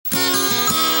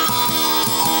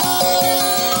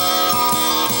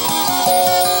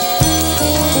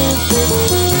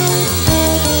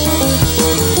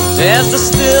There's the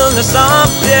stillness of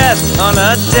death on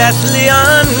a deathly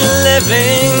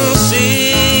unliving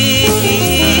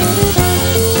sea,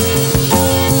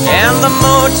 and the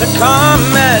motor car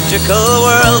magical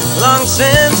world long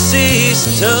since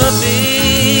ceased to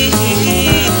be.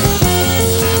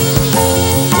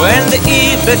 When the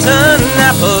eve-bitten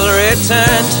apple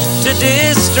returned to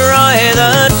destroy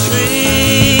the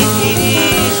tree,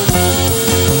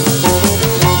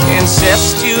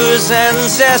 incestuous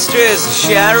ancestors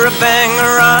share a bang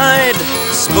ride,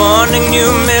 spawning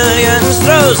new millions,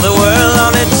 throws the world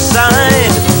on its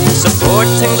side,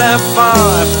 supporting their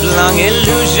far-flung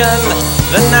illusion,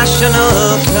 the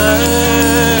national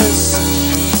curse.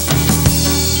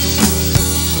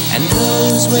 And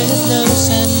those with no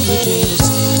sandwiches,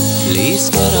 please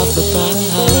get off the bus.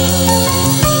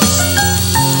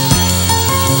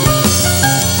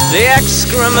 The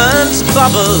excrement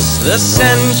bubbles, the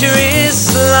centuries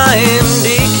slime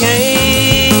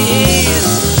decays,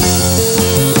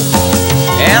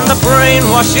 and the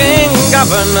brainwashing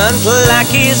government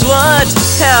lackeys would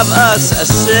have us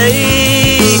say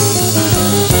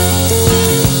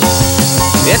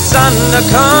it's under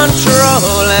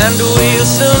control and we'll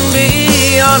soon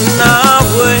be on our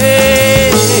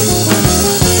way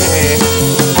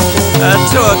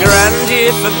to a grandeur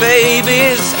for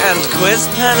babies and quiz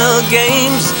panel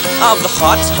games of the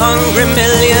hot, hungry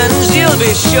millions. You'll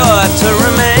be sure to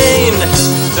remain.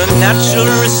 The natural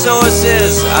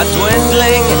resources are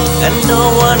dwindling and no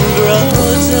one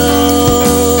grows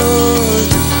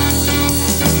old.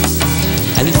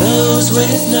 And those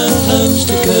with no homes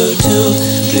to go to,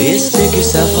 please dig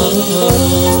yourself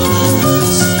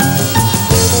holes.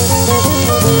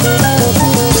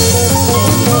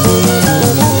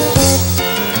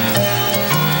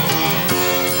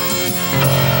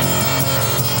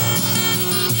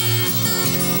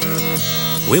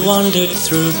 We wandered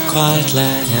through quiet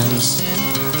lands,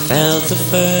 felt the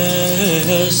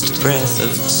first breath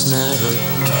of snow,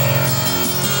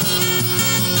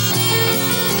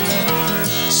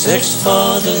 searched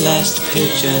for the last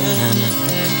pigeon,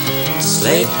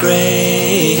 slate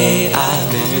grey, I've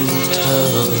been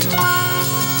told.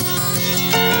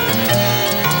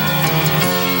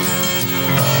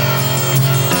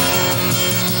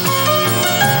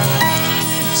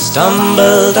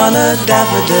 Stumbled on a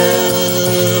daffodil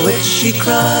which she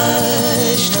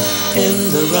crushed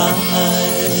in the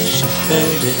rush,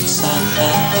 heard it sigh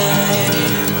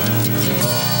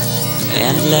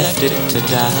and left it to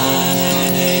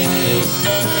die.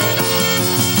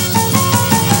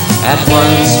 At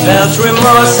once felt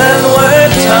remorse and were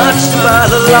touched by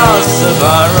the loss of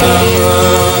our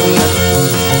own.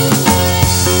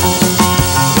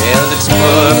 Held its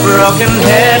poor broken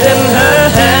head in her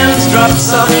hands,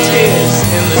 drops of tears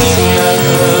in the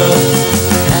snow.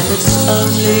 And it's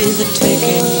only the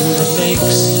taking that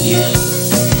makes you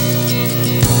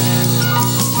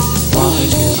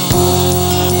what you are.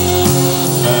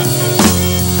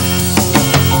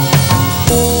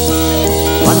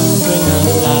 Wondering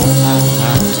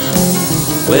aloud,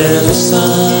 will the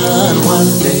sun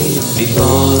one day be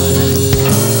born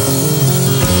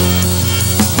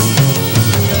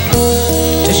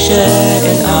to share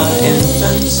in our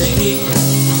infancy,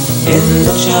 in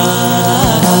the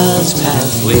child's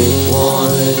path we've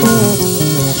worn?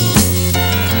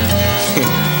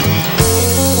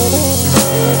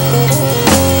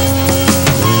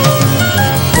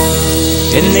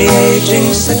 In the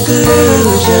aging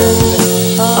seclusion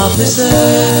of this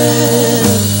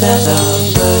earth that our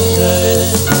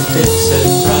birth did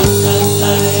surprise,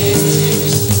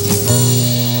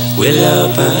 we'll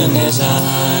open his eyes